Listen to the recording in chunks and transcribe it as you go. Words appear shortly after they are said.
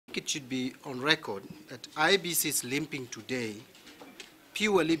It should be on record that IEBC is limping today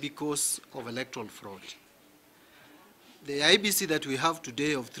purely because of electoral fraud. The IEBC that we have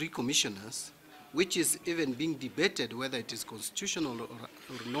today of 3 commissioners, which is even being debated whether it is constitutional or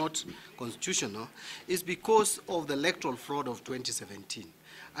not constitutional, is because of the electoral fraud of 2017.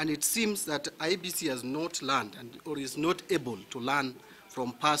 And it seems that IEBC has not learned or is not able to learn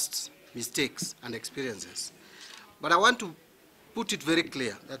from past mistakes and experiences. But I want to put it very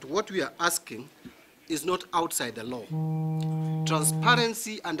clear that what we are asking is not outside the law.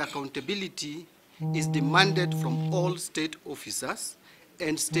 Transparency and accountability is demanded from all state officers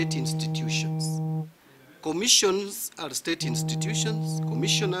and state institutions. Commissions are state institutions,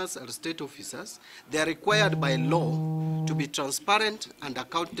 commissioners are state officers. They are required by law to be transparent and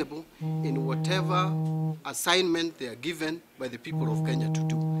accountable in whatever assignment they are given by the people of Kenya to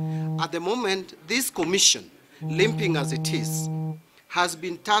do. At the moment, this commission, limping as it is, has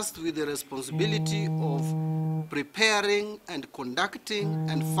been tasked with the responsibility of preparing and conducting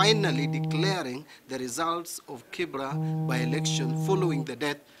and finally declaring the results of Kibra by-election following the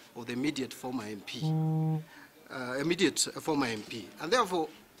death of the immediate former MP. And therefore,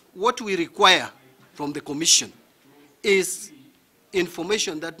 what we require from the commission is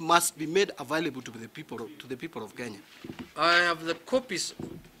information that must be made available to the people of Kenya. I have the copies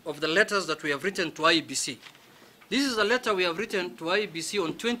of the letters that we have written to IEBC. This is a letter we have written to IEBC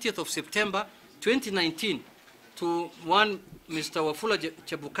on 20th of September 2019 to one Mr. Wafula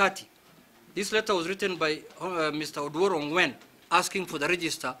Chebukati. This letter was written by Mr. Odworo Ongwen asking for the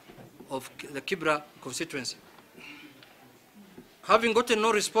register of the Kibra constituency. Having gotten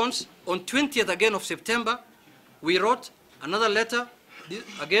no response, on 20th again of September, we wrote another letter,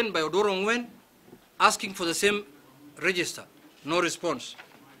 again by Odworo Ongwen, asking for the same register. No response.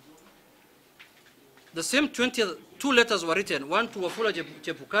 The same 20th, 2 letters were written, one to Wafula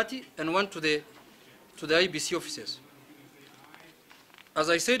Chebukati and one to the IEBC officers. As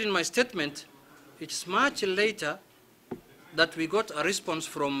I said in my statement, it's much later that we got a response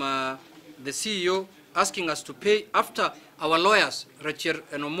from the CEO asking us to pay. After our lawyers, Rachel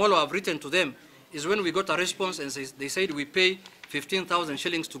and Omolo, have written to them, is when we got a response and they said we pay 15,000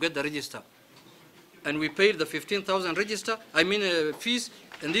 shillings to get the register. And we paid the 15,000 fees,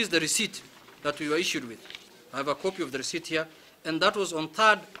 and this is the receipt that we were issued with. I have a copy of the receipt here, and that was on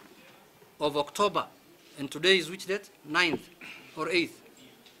 3rd of October. And today is which date? 9th or 8th.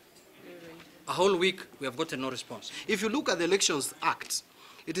 A whole week we have gotten no response. If you look at the Elections Act,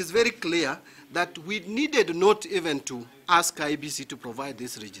 it is very clear that we needed not even to ask IEBC to provide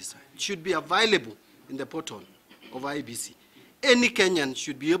this register. It should be available in the portal of IEBC. Any Kenyan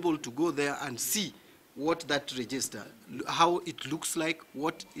should be able to go there and see what that register, how it looks like,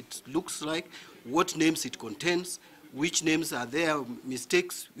 what names it contains, which names are there,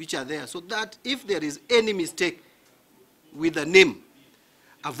 mistakes which are there, so that if there is any mistake with a name,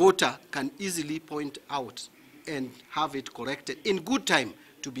 a voter can easily point out and have it corrected in good time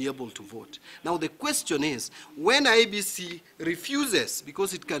to be able to vote. Now the question is, when IEBC refuses,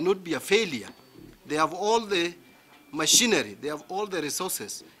 because it cannot be a failure, they have all the machinery, they have all the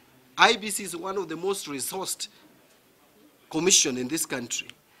resources. IEBC is one of the most resourced commission in this country.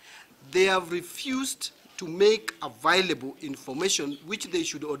 They have refused to make available information which they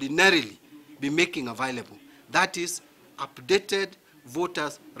should ordinarily be making available. That is updated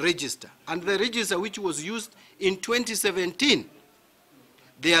voters register. And the register which was used in 2017,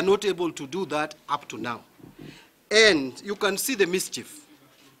 they are not able to do that up to now. And you can see the mischief.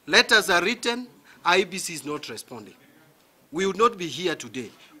 Letters are written, IEBC is not responding. We would not be here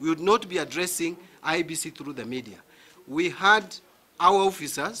today. We would not be addressing IEBC through the media. We had our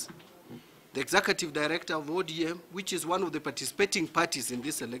officers, the executive director of ODM, which is one of the participating parties in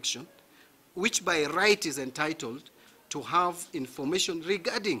this election, which by right is entitled to have information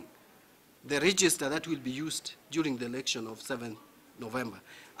regarding the register that will be used during the election of 7th November.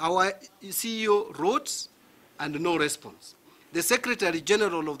 Our CEO wrote and no response. The Secretary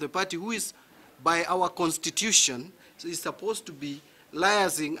General of the party, who is by our constitution, is supposed to be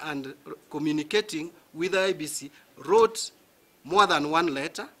liaising and communicating with IEBC, wrote more than 1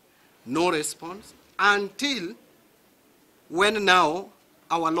 letter, no response, until when now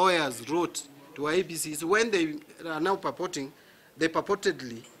our lawyers wrote to IEBC, is when they are now they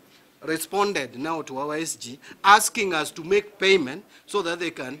purportedly responded now to our SG, asking us to make payment so that they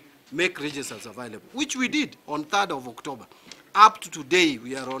can make registers available, which we did on 3rd of October. Up to today,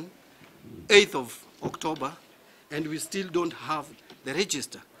 we are on 8th of October, and we still don't have the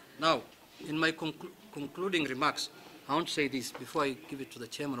register. Now, in my concluding remarks, I want to say this before I give it to the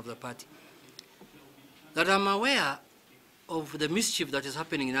chairman of the party, that I'm aware of the mischief that is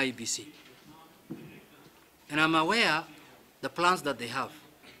happening in IEBC. And I'm aware the plans that they have.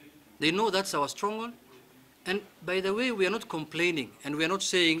 They know that's our stronghold. And by the way, we are not complaining, and we are not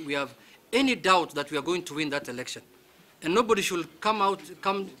saying we have any doubt that we are going to win that election. And nobody should come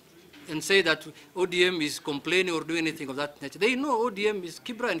and say that ODM is complaining or doing anything of that nature. They know ODM is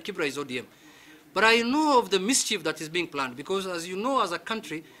Kibra and Kibra is ODM. But I know of the mischief that is being planned, because as you know, as a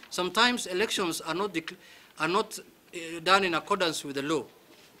country, sometimes elections are not done in accordance with the law.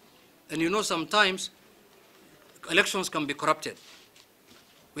 And you know, sometimes elections can be corrupted.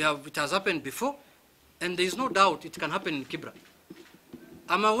 It has happened before, and there is no doubt it can happen in Kibra.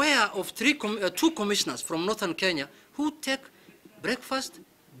 I'm aware of two commissioners from northern Kenya who take breakfast,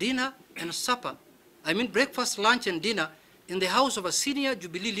 dinner, and supper. I mean breakfast, lunch, and dinner in the house of a senior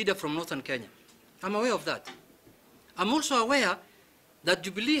Jubilee leader from northern Kenya. I'm aware of that. I'm also aware that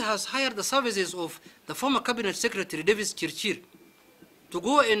Jubilee has hired the services of the former Cabinet Secretary, Davis Chirchir, to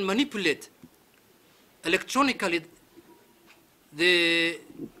go and manipulate electronically the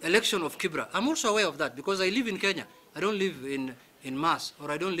election of Kibra. I'm also aware of that because I live in Kenya. I don't live in Mars,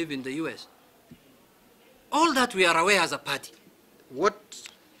 or I don't live in the US. All that we are aware as a party. What,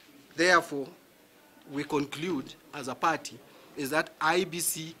 therefore, we conclude as a party is that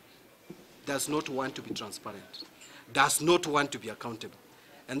IEBC does not want to be transparent, does not want to be accountable.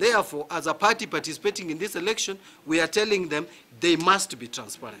 And therefore, as a party participating in this election, we are telling them they must be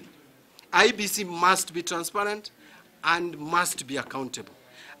transparent. IEBC must be transparent and must be accountable.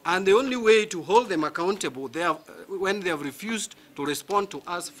 And the only way to hold them accountable when they have refused to respond to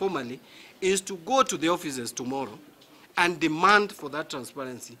us formally is to go to the offices tomorrow and demand for that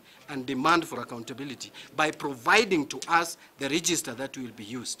transparency and demand for accountability by providing to us the register that will be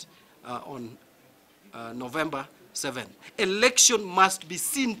used on November 7th. Election must be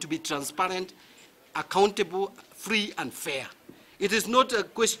seen to be transparent, accountable, free and fair. It is not a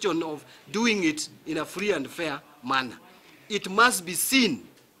question of doing it in a free and fair manner. It must be seen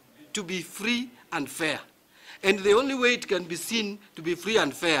to be free and fair. And the only way it can be seen to be free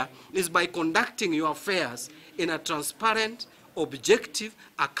and fair is by conducting your affairs in a transparent, objective,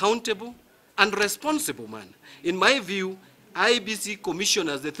 accountable, and responsible manner. In my view, IEBC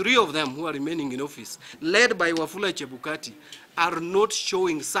commissioners, the three of them who are remaining in office, led by Wafula Chebukati, are not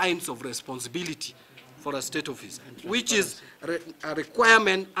showing signs of responsibility for a state office, which is a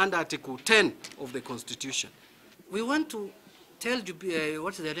requirement under Article 10 of the Constitution. We want to tell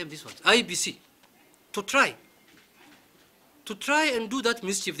what's the name this one? IEBC, to try and do that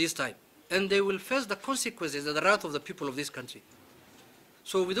mischief this time, and they will face the consequences and the wrath of the people of this country.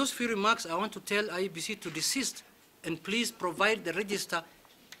 So with those few remarks, I want to tell IEBC to desist and please provide the register,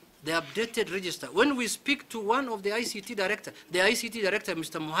 the updated register. When we speak to one of the ICT director,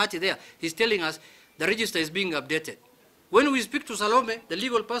 Mr. Muhati there, he's telling us the register is being updated. When we speak to Salome, the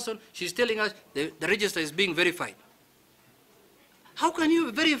legal person, she's telling us the register is being verified. How can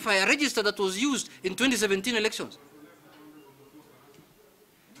you verify a register that was used in 2017 elections?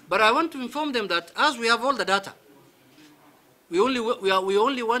 But I want to inform them that as we have all the data, we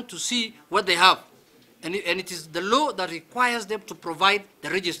only want to see what they have. And it is the law that requires them to provide the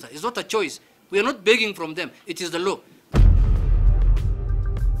register. It's not a choice. We are not begging from them. It is the law.